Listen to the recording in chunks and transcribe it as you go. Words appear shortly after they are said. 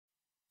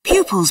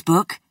Pupils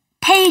Book,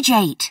 page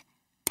 8,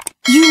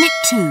 Unit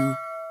 2,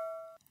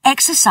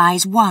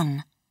 Exercise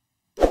 1.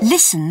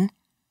 Listen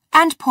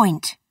and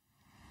point.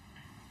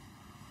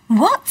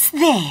 What's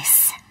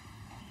this?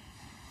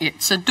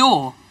 It's a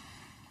door.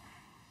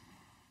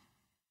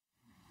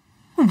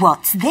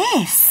 What's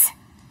this?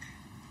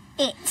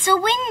 It's a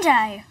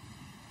window.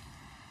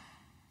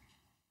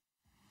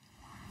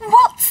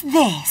 What's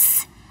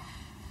this?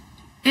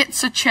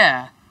 It's a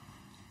chair.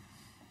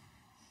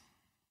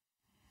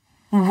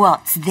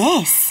 What's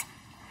this?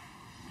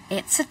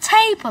 It's a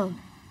table.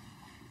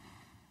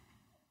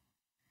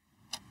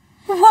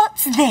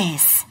 What's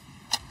this?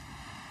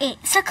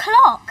 It's a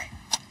clock.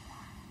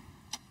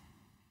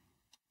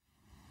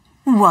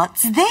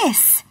 What's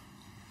this?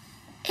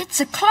 It's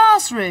a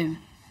classroom.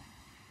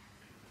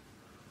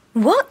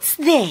 What's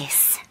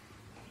this?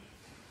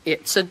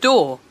 It's a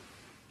door.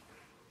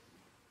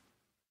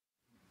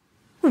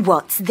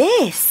 What's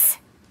this?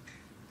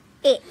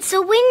 It's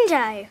a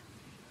window.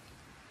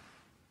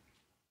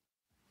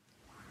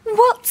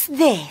 What's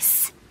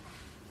this?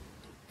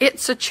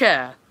 It's a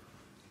chair.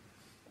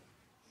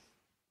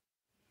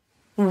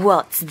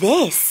 What's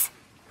this?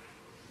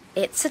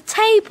 It's a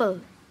table.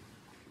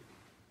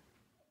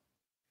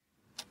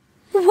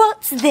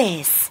 What's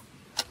this?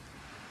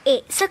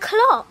 It's a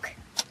clock.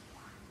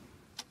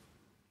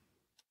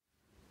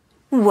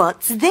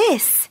 What's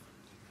this?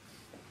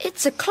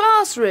 It's a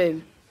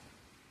classroom.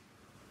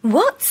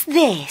 What's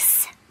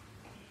this?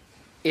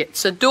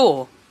 It's a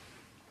door.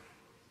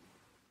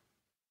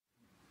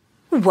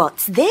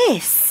 What's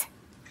this?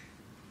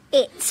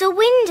 It's a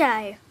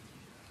window.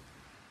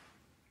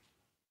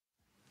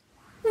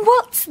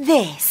 What's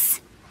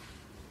this?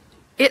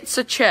 It's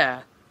a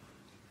chair.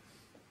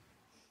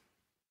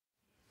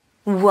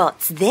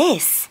 What's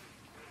this?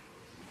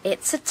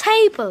 It's a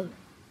table.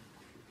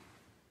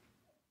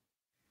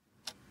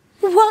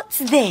 What's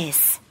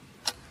this?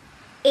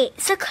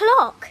 It's a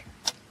clock.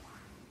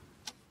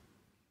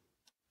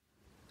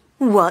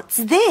 What's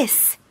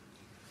this?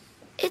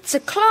 It's a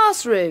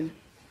classroom.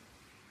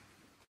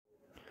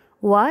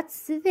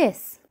 What's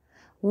this?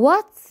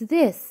 What's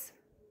this?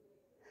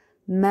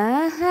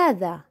 ما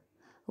هذا?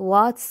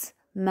 What's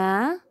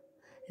ما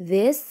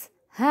this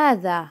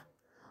هذا?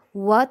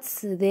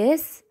 What's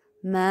this?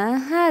 ما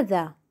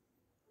هذا?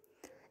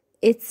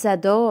 It's a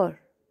door.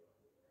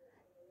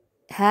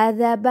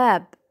 هذا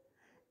باب.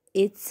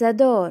 It's a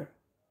door.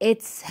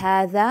 It's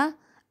هذا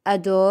a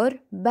door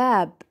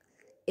باب.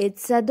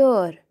 It's a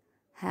door.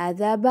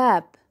 هذا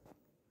باب.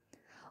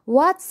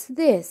 What's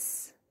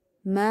this?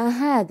 ما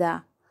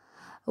هذا?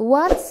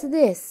 What's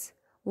this?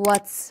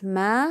 What's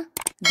ما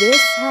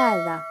this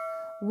هذا?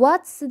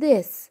 What's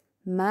this?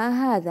 ما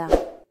هذا?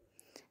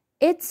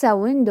 It's a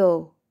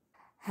window.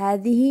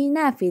 هذه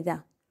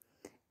نافذة.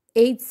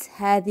 It's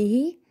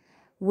هذه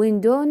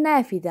window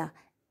نافذة.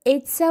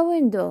 It's a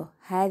window.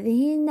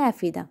 هذه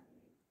نافذة.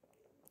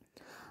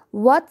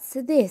 What's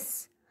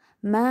this?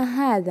 ما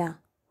هذا?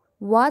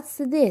 What's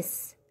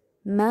this?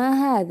 ما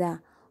هذا?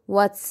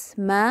 What's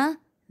ما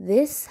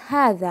this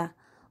هذا?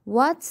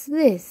 What's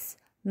this?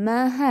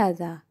 ما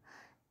هذا؟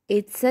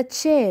 It's a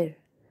chair.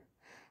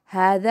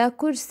 هذا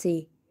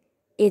كرسي.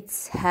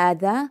 It's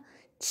هذا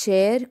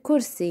chair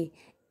كرسي.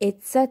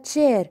 It's a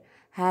chair.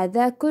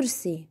 هذا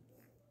كرسي.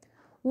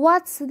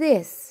 What's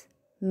this?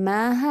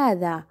 ما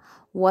هذا؟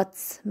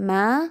 What's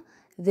ما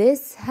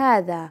this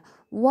هذا؟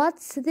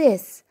 What's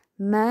this?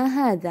 ما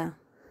هذا؟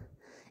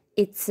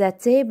 It's a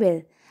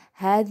table.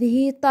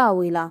 هذه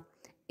طاولة.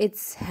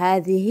 It's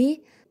هذه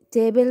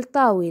table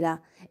طاولة.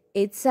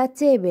 It's a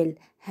table.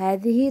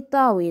 هذه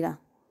طاولة.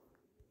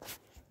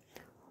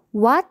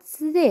 What's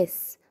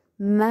this?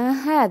 ما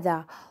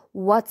هذا؟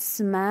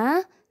 What's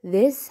ما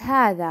this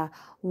هذا؟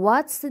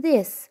 What's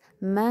this?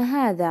 ما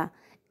هذا؟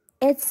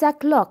 It's a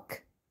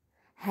clock.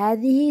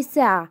 هذه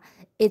ساعة.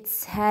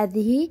 It's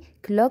هذه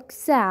clock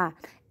ساعة.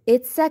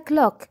 It's a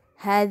clock.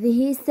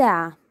 هذه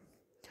ساعة.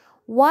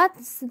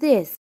 What's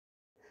this?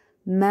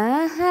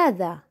 ما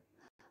هذا؟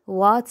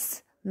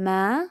 What's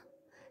ما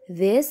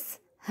this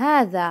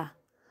هذا؟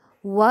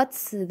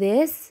 What's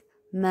this?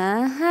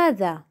 ما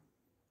هذا؟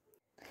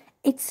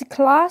 It's a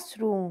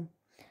classroom.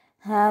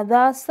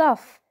 هذا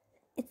صف.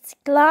 It's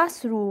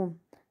classroom.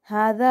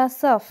 هذا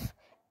صف.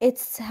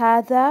 It's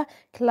هذا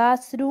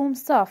classroom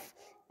صف.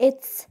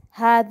 It's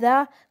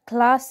هذا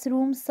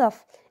classroom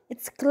صف.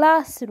 It's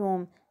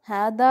classroom.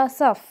 هذا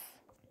صف.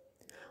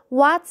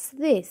 What's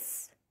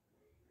this?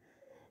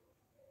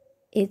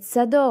 It's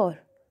a door.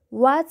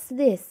 What's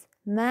this?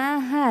 ما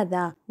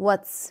هذا؟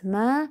 What's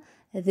ما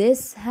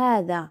this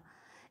هذا؟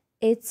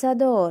 It's a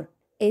door.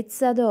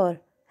 It's a door.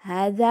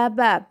 هذا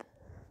باب.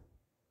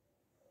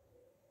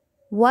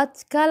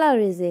 What color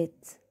is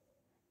it?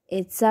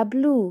 It's a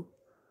blue.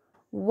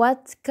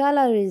 What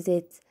color is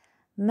it?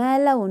 ما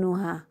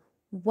لونها؟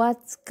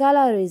 What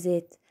color is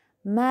it?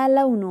 ما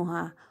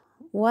لونها؟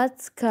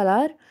 What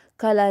color?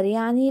 color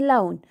يعني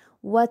لون.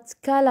 What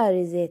color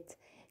is it?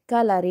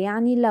 color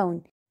يعني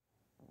لون.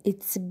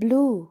 It's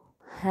blue.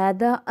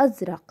 هذا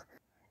أزرق.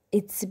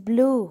 It's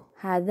blue.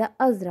 هذا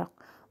أزرق.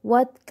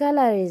 What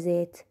color is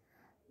it?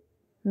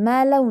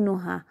 ما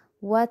لونها؟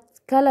 What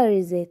color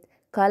is it?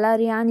 color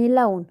يعني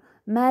لون.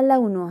 ما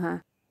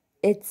لونها؟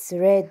 It's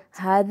red.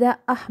 هذا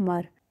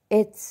أحمر.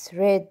 It's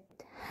red.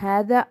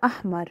 هذا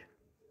أحمر.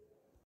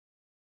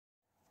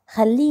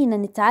 خلينا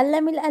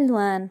نتعلم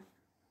الألوان.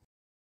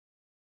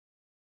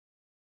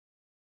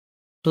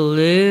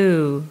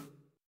 blue,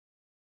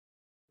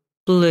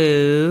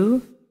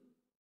 blue,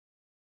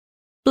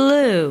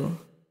 blue,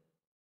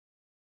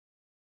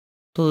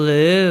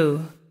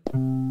 blue,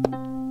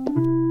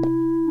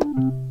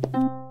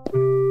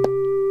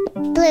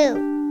 Blue.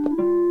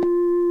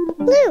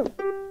 Blue. Blue.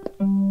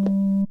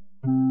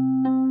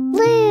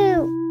 Blue.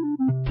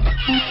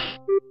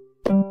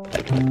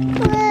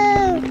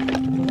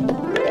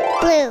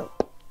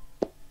 Blue.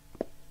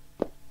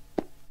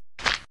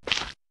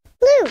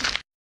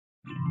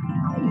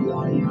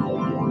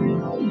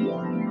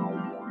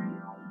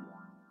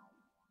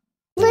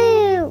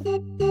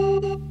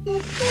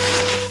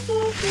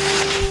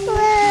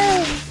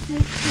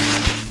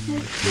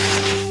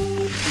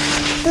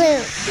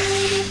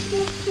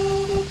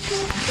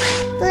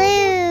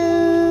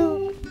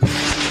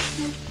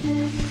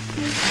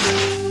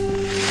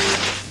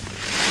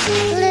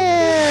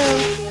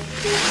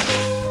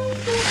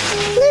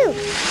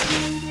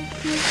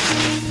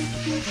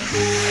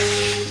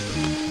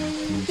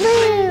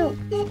 Blue.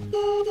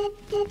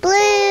 Blue.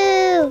 Blue.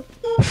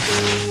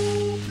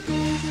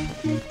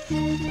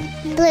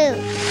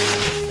 Blue.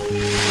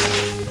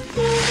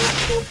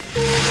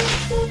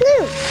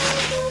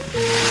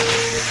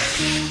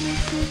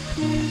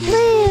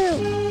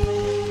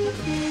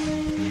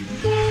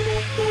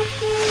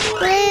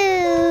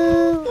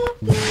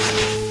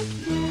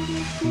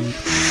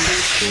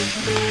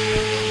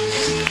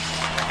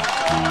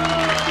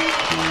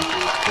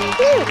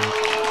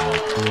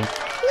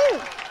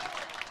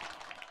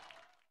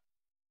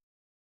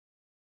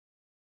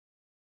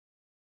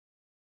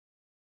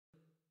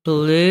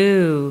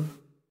 blue,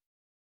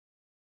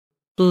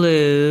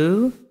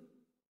 blue,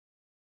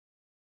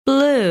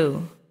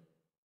 blue,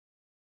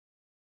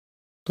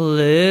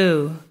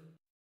 blue,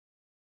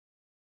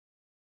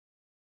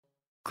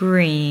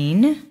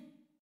 green,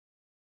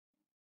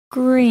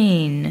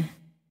 green,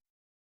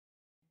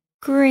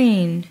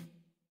 green,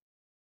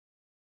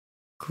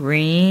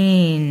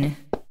 green,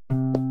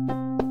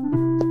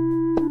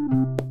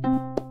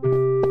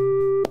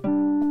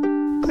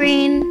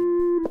 Green.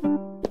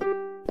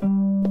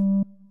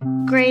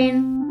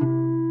 Green.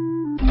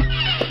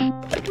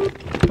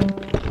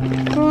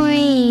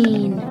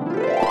 Green.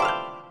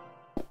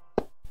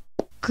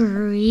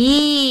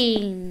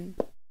 Green. Green.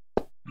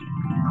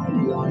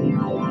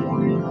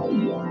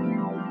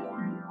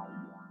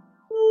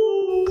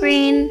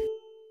 Green.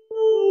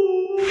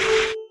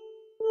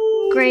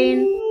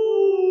 Green. Green.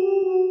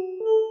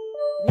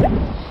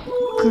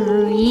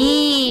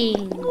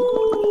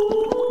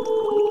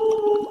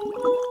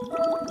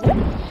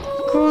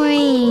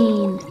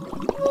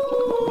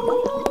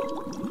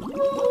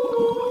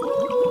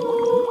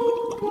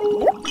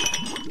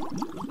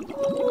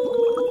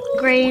 Green.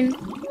 Green.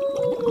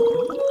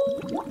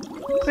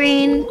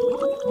 Green.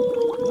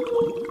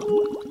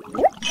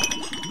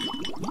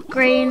 Green.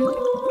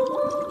 Green.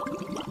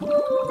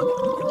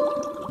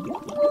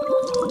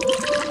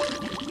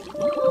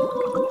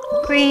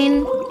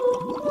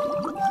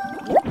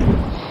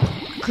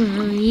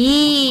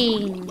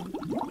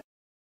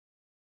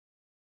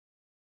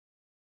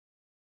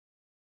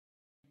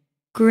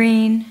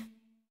 green,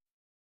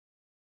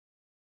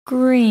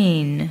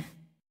 green,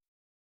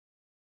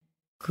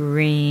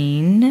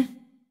 green,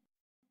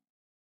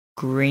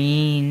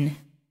 green.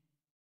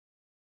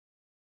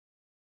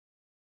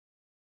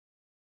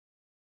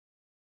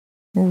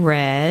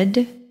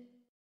 Red,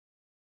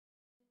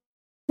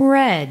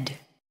 red,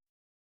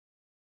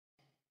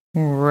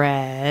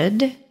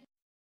 red,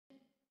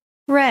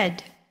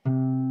 red.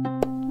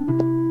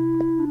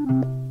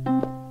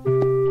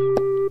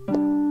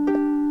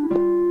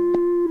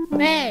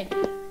 Red.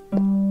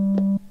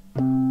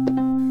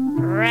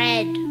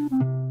 Red.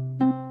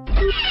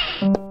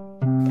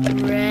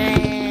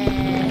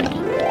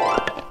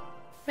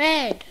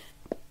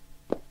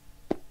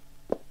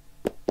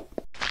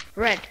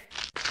 Red.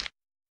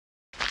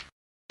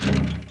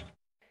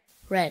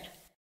 Red. Red. Red. Red.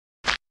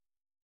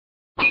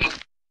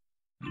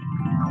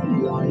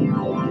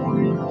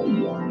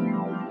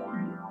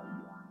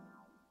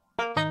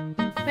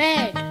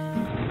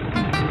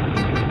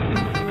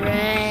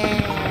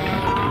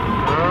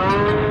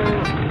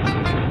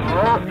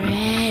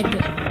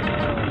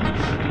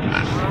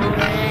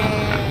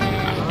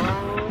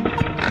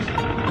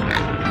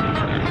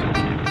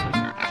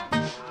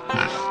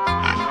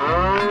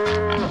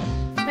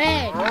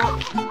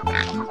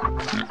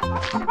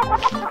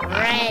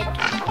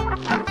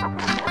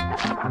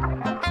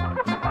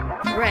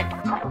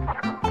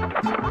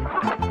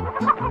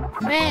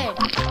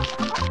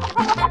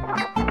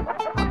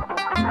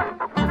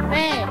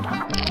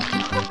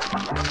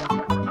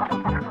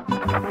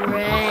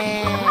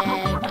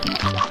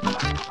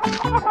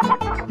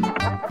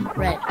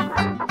 Red.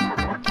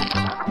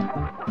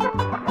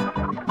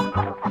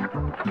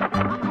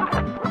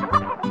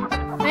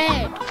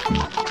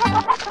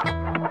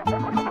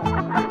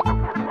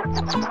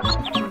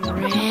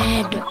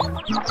 Red.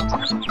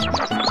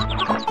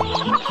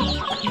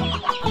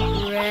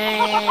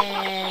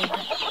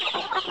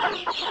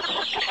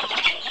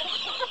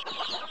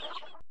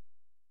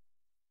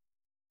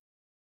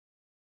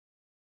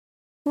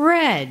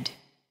 Red.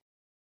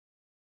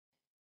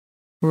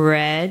 Red.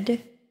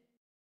 Red.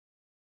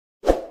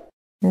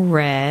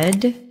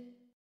 Red.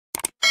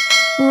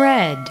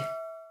 Red.